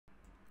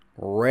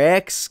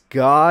Rex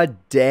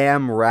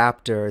goddamn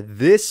Raptor.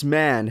 This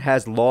man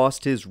has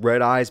lost his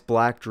Red Eyes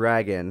Black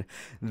Dragon.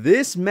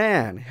 This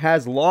man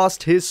has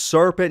lost his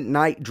Serpent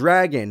Knight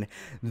Dragon.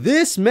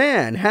 This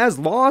man has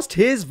lost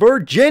his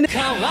virginity.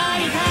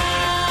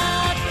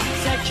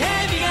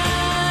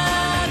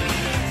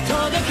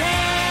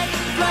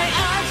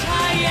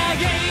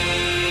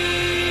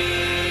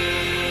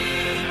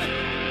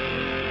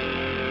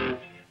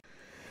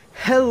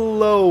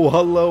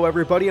 Hello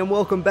everybody, and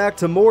welcome back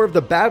to more of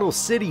the Battle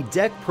City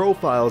deck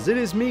profiles. It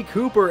is me,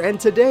 Cooper, and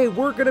today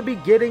we're going to be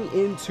getting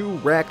into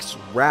Rex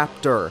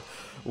Raptor.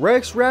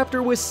 Rex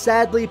Raptor was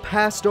sadly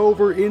passed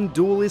over in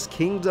Duelist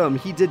Kingdom.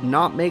 He did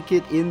not make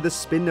it in the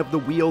spin of the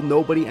wheel.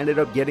 Nobody ended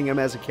up getting him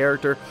as a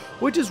character,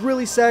 which is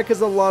really sad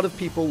because a lot of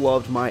people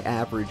loved my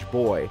average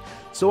boy.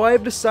 So I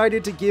have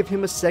decided to give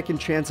him a second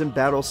chance in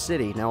Battle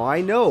City. Now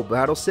I know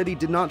Battle City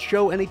did not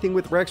show anything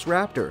with Rex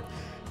Raptor.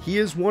 He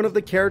is one of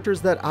the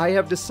characters that I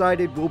have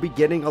decided will be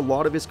getting a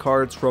lot of his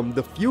cards from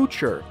the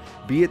future,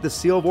 be it the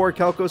Seal of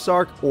Orichalcos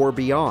arc or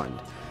beyond.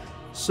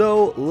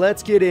 So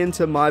let's get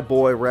into my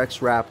boy Rex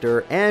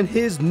Raptor and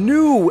his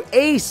new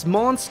ace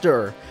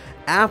monster.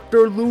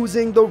 After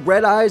losing the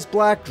Red Eyes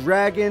Black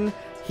Dragon,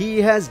 he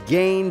has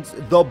gained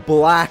the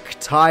Black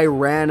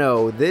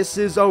Tyranno. This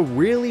is a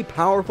really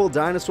powerful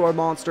dinosaur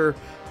monster,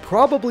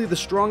 probably the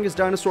strongest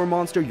dinosaur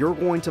monster you're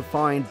going to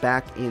find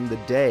back in the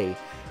day.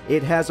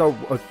 It has a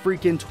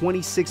freaking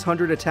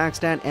 2600 attack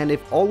stat, and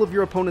if all of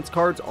your opponent's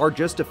cards are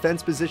just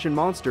defense position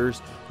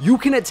monsters, you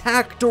can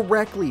attack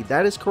directly.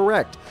 That is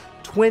correct.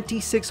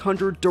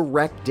 2600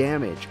 direct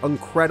damage.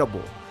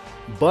 Incredible.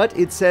 But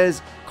it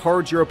says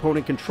cards your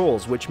opponent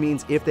controls, which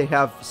means if they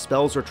have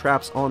spells or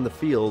traps on the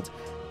field,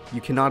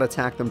 you cannot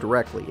attack them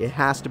directly. It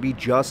has to be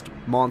just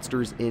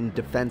monsters in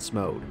defense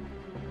mode.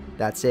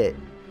 That's it.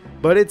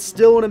 But it's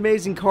still an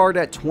amazing card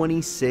at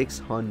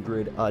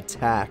 2600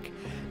 attack.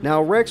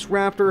 Now, Rex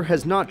Raptor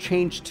has not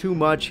changed too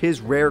much.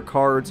 His rare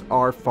cards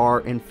are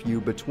far and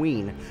few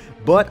between.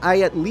 But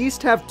I at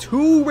least have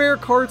two rare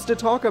cards to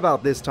talk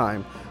about this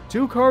time.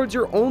 Two cards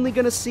you're only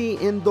going to see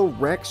in the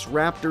Rex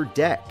Raptor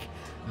deck.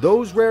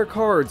 Those rare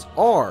cards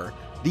are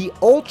the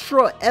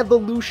Ultra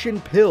Evolution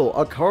Pill,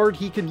 a card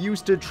he can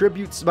use to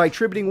tribute. By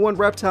tributing one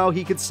reptile,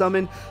 he could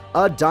summon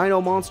a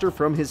dino monster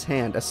from his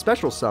hand, a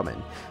special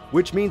summon,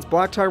 which means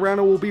Black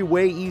Tyranno will be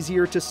way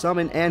easier to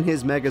summon, and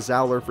his Mega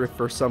Zowler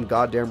for some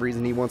goddamn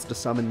reason he wants to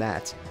summon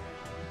that.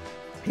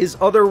 His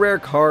other rare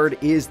card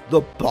is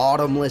the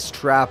Bottomless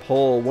Trap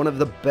Hole, one of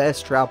the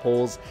best trap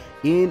holes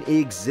in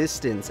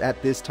existence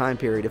at this time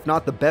period, if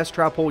not the best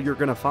trap hole you're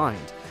going to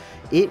find.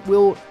 It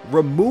will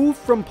remove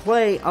from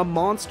play a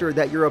monster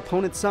that your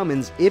opponent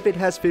summons if it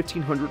has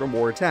 1500 or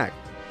more attack.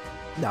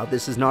 Now,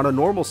 this is not a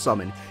normal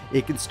summon.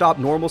 It can stop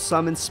normal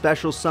summon,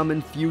 special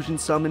summon, fusion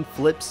summon,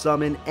 flip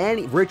summon,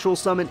 any ritual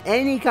summon,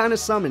 any kind of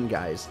summon,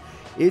 guys.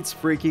 It's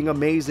freaking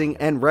amazing,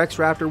 and Rex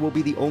Raptor will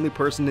be the only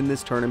person in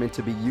this tournament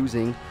to be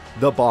using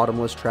the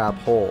Bottomless Trap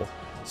Hole.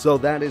 So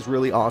that is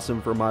really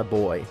awesome for my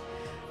boy.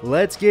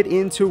 Let's get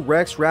into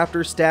Rex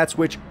Raptor stats,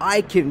 which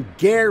I can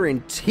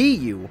guarantee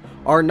you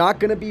are not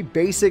going to be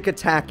basic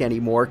attack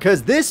anymore,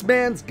 because this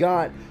man's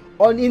got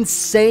an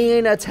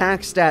insane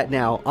attack stat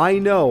now. I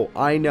know.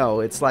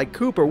 It's like,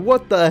 Cooper,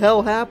 what the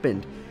hell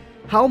happened?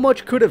 How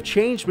much could have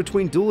changed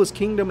between Duelist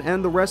Kingdom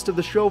and the rest of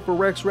the show for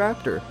Rex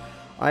Raptor?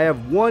 I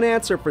have one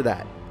answer for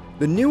that.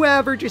 The new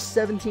average is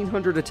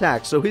 1700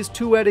 attack, so his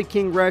two-headed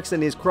King Rex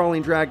and his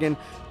Crawling Dragon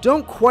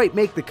don't quite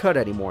make the cut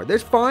anymore. They're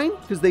fine,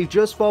 because they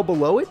just fall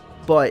below it,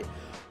 but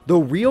the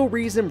real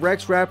reason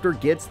Rex Raptor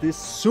gets this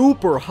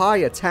super high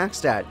attack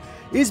stat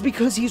is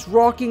because he's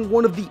rocking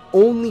one of the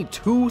only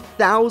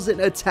 2000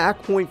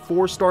 attack point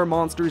 4-star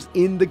monsters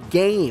in the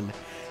game.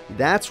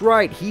 That's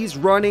right, he's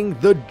running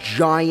the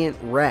Giant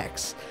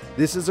Rex.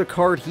 This is a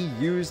card he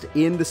used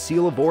in the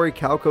Seal of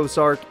Orichalcos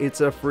arc.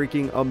 It's a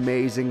freaking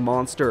amazing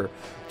monster.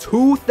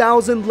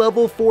 2000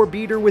 level 4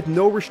 beater with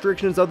no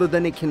restrictions other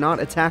than it cannot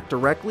attack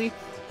directly.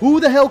 Who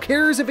the hell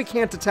cares if it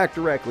can't attack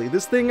directly?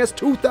 This thing has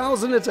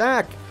 2000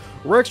 attack.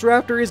 Rex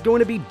Raptor is going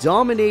to be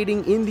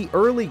dominating in the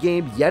early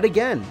game yet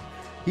again.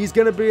 He's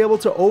going to be able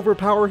to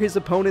overpower his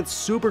opponents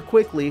super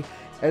quickly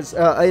as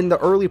in the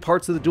early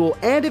parts of the duel.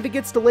 And if it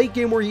gets to late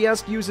game where he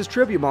has to use his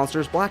tribute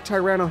monsters, Black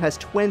Tyranno has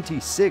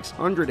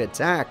 2600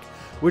 attack,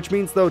 which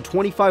means though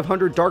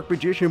 2500 Dark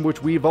Magician,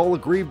 which we've all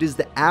agreed is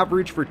the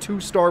average for two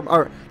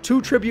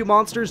tribute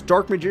monsters,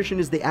 Dark Magician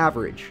is the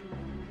average.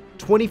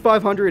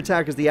 2500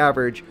 attack is the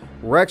average.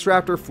 Rex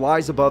Raptor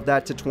flies above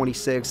that to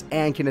 26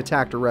 and can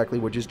attack directly,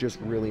 which is just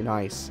really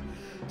nice.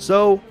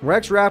 So,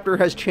 Rex Raptor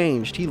has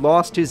changed. He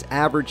lost his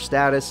average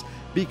status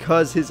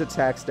because his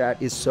attack stat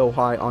is so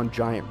high on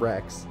Giant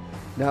Rex.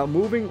 Now,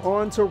 moving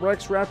on to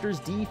Rex Raptor's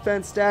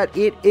defense stat,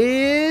 it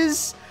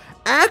is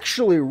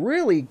actually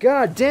really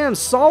goddamn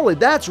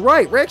solid. That's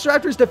right, Rex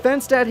Raptor's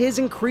defense stat has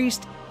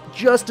increased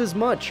just as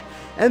much.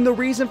 And the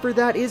reason for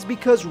that is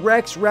because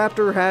Rex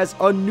Raptor has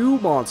a new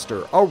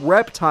monster, a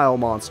reptile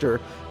monster,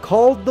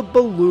 called the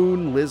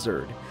Balloon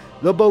Lizard.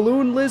 The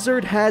Balloon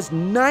Lizard has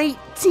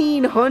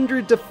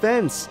 1900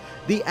 defense.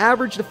 The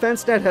average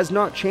defense stat has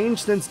not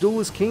changed since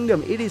Duelist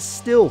Kingdom. It is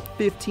still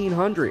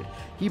 1500.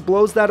 He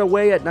blows that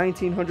away at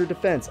 1900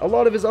 defense. A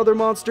lot of his other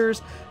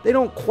monsters, they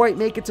don't quite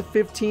make it to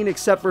 15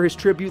 except for his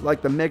tribute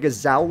like the Mega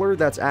Zowler.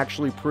 That's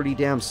actually pretty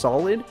damn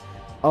solid.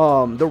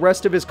 The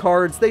rest of his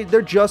cards,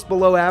 they're just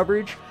below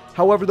average.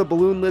 However, the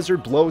Balloon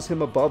Lizard blows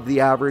him above the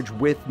average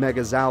with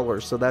Mega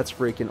Zowler, so that's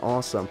freaking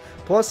awesome.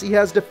 Plus, he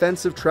has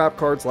defensive trap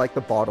cards like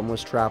the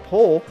Bottomless Trap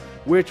Hole,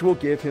 which will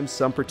give him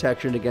some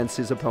protection against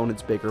his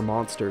opponent's bigger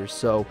monsters.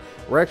 So,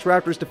 Rex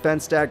Raptor's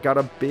defense stat got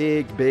a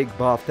big, big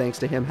buff thanks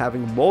to him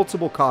having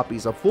multiple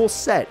copies, a full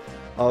set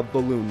of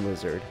Balloon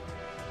Lizard.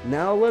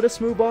 Now let us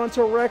move on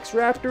to Rex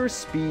Raptor's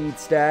speed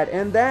stat,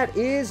 and that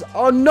is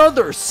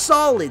another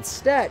solid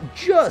stat,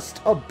 just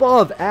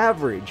above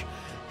average.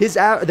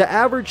 The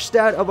average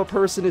stat of a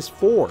person is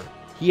 4.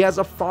 He has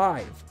a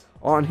 5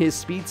 on his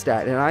speed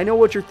stat, and I know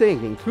what you're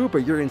thinking. Cooper,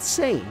 you're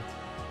insane.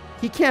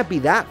 He can't be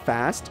that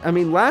fast. I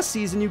mean, last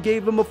season you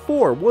gave him a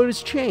 4. What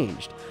has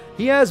changed?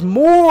 He has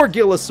more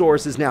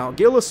Gilosauruses now.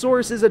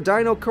 Gilosaurus is a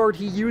dino card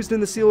he used in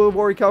the Seal of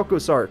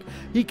Orichalcos arc.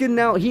 He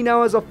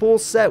now has a full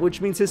set,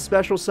 which means his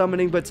special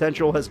summoning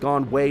potential has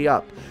gone way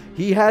up.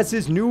 He has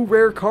his new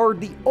rare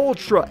card, the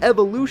Ultra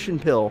Evolution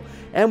Pill.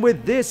 And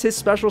with this, his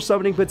special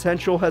summoning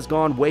potential has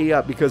gone way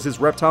up because his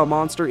reptile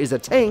monster is a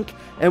tank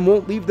and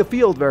won't leave the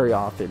field very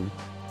often.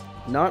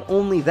 Not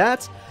only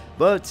that,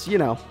 but, you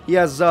know, he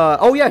has,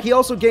 oh yeah, he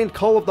also gained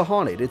Call of the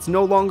Haunted. It's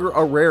no longer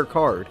a rare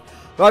card.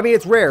 Well, I mean,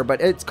 it's rare, but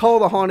it's Call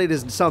of the Haunted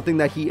is something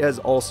that he has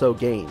also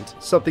gained.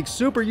 Something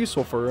super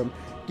useful for him,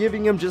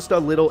 giving him just a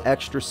little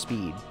extra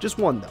speed. Just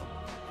one, though.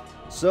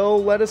 So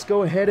let us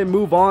go ahead and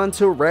move on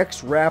to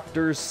Rex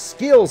Raptor's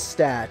skill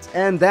stat,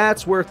 and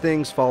that's where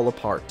things fall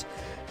apart.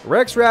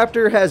 Rex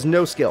Raptor has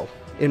no skill,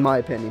 in my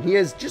opinion. He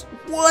has just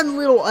one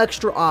little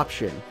extra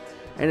option,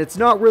 and it's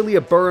not really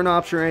a burn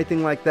option or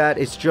anything like that.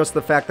 It's just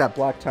the fact that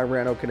Black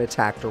Tyranno can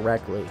attack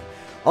directly.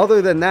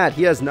 Other than that,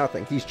 he has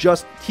nothing.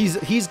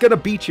 He's gonna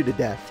beat you to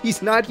death.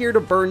 He's not here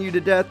to burn you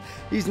to death.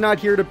 He's not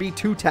here to be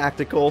too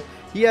tactical.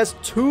 He has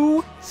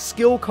 2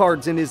 skill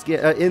cards in his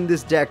in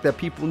this deck that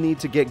people need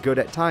to get good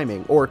at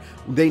timing, or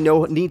they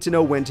need to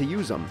know when to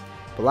use them.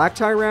 Black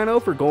Tyranno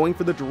for going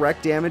for the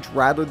direct damage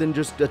rather than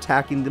just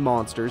attacking the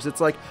monsters. It's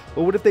like,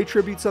 well, what if they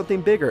tribute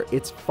something bigger?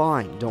 It's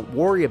fine. Don't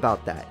worry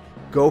about that.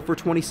 Go for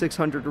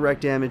 2600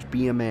 direct damage.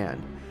 Be a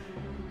man.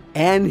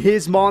 And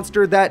his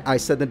monster that, I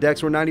said the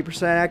decks were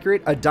 90%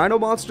 accurate, a dino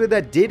monster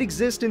that did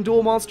exist in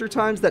Duel Monster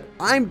Times that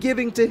I'm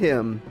giving to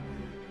him,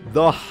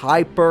 the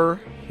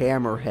Hyper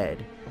Hammerhead.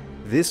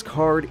 This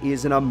card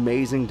is an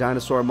amazing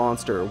dinosaur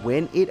monster.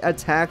 When it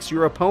attacks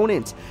your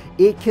opponent,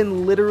 it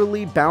can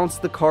literally bounce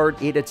the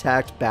card it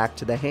attacked back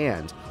to the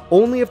hand,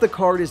 only if the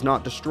card is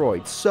not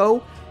destroyed.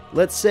 So,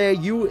 let's say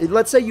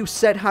you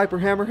set Hyper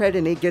Hammerhead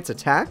and it gets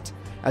attacked.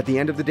 At the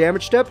end of the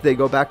damage step, they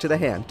go back to the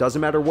hand.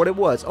 Doesn't matter what it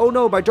was. Oh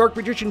no, my Dark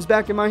Magician's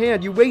back in my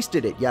hand. You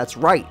wasted it. Yeah, that's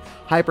right.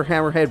 Hyper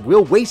Hammerhead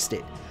will waste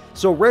it.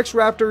 So Rex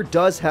Raptor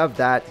does have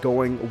that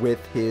going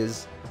with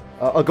his,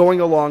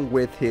 going along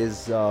with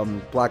his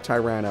Black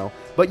Tyranno.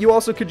 But you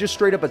also could just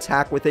straight up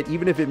attack with it,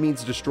 even if it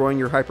means destroying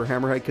your Hyper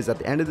Hammerhead, because at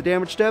the end of the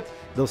damage step,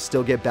 they'll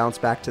still get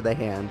bounced back to the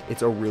hand.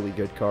 It's a really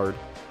good card.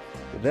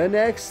 The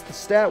next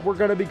stat we're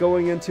going to be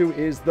going into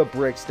is the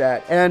Brick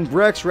stat, and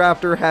Rex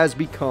Raptor has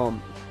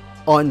become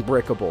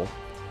unbrickable.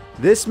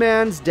 This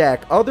man's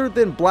deck, other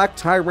than Black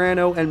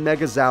Tyranno and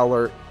Mega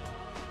Zowler,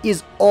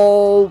 is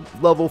all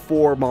level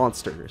 4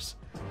 monsters.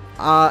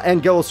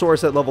 And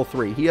Gilosaurus at level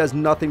 3. He has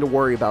nothing to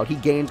worry about. He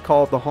gained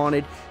Call of the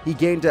Haunted. He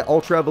gained an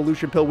Ultra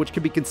Evolution Pill, which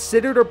can be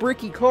considered a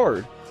bricky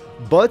card.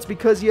 But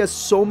because he has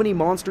so many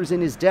monsters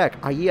in his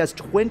deck, he has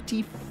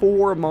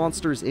 24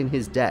 monsters in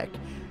his deck.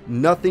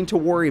 Nothing to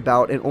worry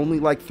about, and only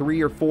like 3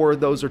 or 4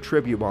 of those are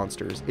tribute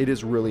monsters. It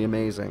is really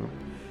amazing.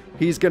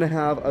 He's going to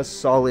have a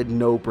solid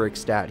no-brick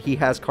stat. He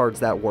has cards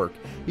that work.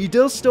 He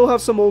does still have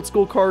some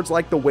old-school cards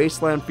like the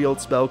Wasteland Field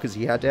Spell, because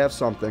he had to have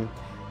something,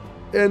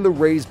 and the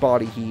Raise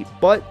Body Heat.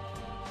 But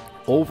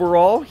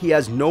overall, he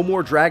has no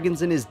more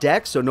dragons in his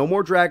deck, so no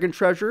more Dragon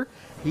Treasure.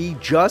 He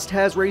just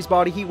has Raise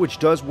Body Heat, which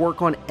does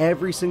work on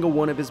every single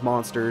one of his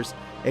monsters,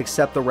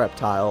 except the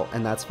Reptile,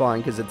 and that's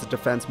fine, because it's a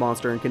defense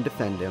monster and can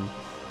defend him.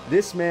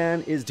 This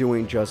man is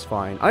doing just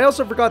fine. I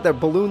also forgot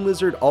that Balloon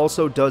Lizard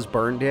also does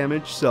burn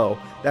damage, so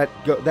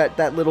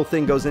that little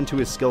thing goes into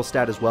his skill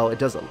stat as well. It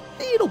does a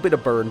little bit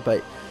of burn,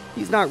 but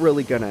he's not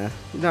really gonna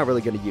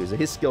use it.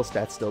 His skill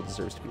stat still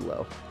deserves to be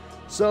low.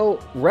 So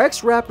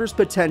Rex Raptor's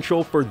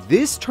potential for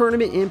this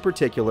tournament in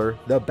particular,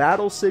 the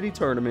Battle City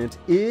tournament,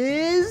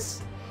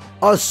 is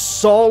a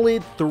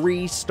solid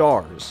 3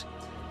 stars.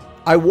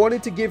 I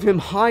wanted to give him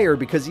higher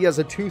because he has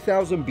a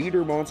 2000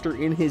 beater monster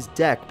in his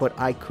deck, but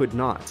I could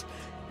not.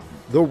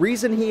 The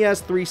reason he has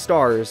 3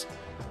 stars,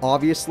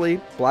 obviously,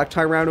 Black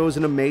Tyranno is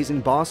an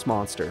amazing boss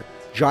monster.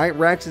 Giant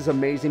Rex is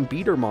amazing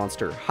beater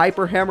monster.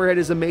 Hyper Hammerhead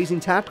is amazing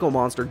tactical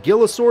monster.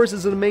 Gillosaurus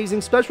is an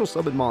amazing special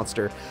summon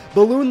monster.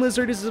 Balloon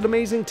Lizard is an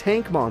amazing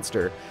tank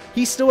monster.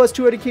 He still has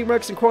two-headed King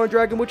Rex and Crawling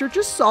Dragon, which are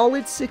just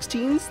solid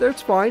 16s.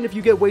 That's fine. If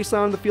you get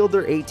Wasteland on the field,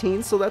 they're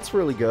 18s, so that's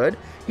really good.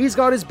 He's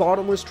got his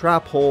Bottomless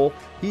Trap Hole.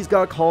 He's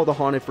got Call of the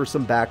Haunted for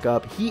some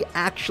backup. He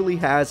actually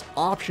has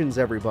options,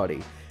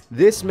 everybody.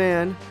 This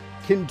man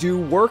can do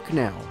work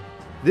now.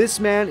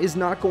 This man is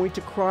not going to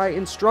cry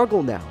and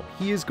struggle now.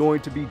 He is going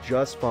to be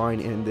just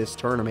fine in this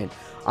tournament.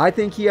 I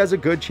think he has a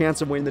good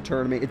chance of winning the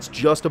tournament. It's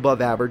just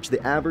above average.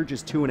 The average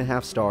is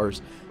 2.5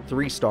 stars,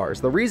 3 stars.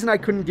 The reason I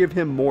couldn't give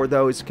him more,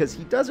 though, is because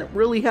he doesn't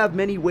really have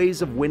many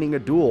ways of winning a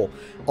duel.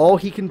 All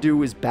he can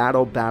do is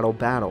battle, battle,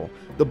 battle.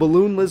 The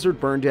Balloon Lizard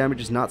burn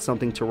damage is not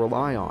something to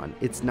rely on.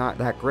 It's not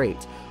that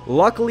great.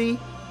 Luckily,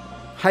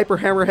 Hyper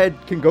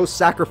Hammerhead can go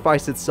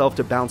sacrifice itself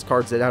to bounce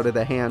cards out of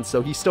the hand,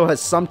 so he still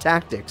has some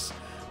tactics.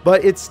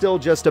 But it's still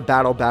just a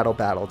battle, battle,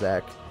 battle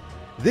deck.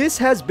 This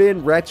has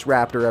been Rex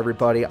Raptor,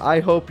 everybody. I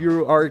hope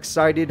you are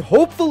excited.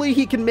 Hopefully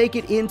he can make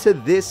it into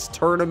this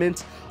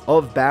tournament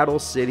of Battle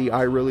City.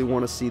 I really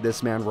want to see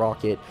this man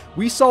rock it.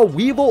 We saw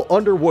Weevil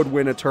Underwood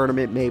win a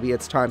tournament. Maybe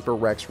it's time for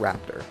Rex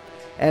Raptor.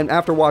 And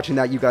after watching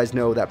that, you guys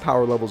know that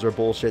power levels are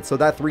bullshit. So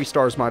that 3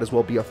 stars might as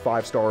well be a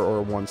 5-star or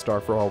a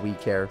 1-star for all we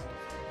care.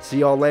 See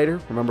y'all later.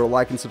 Remember to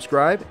like and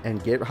subscribe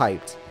and get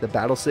hyped. The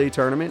Battle City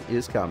tournament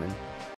is coming.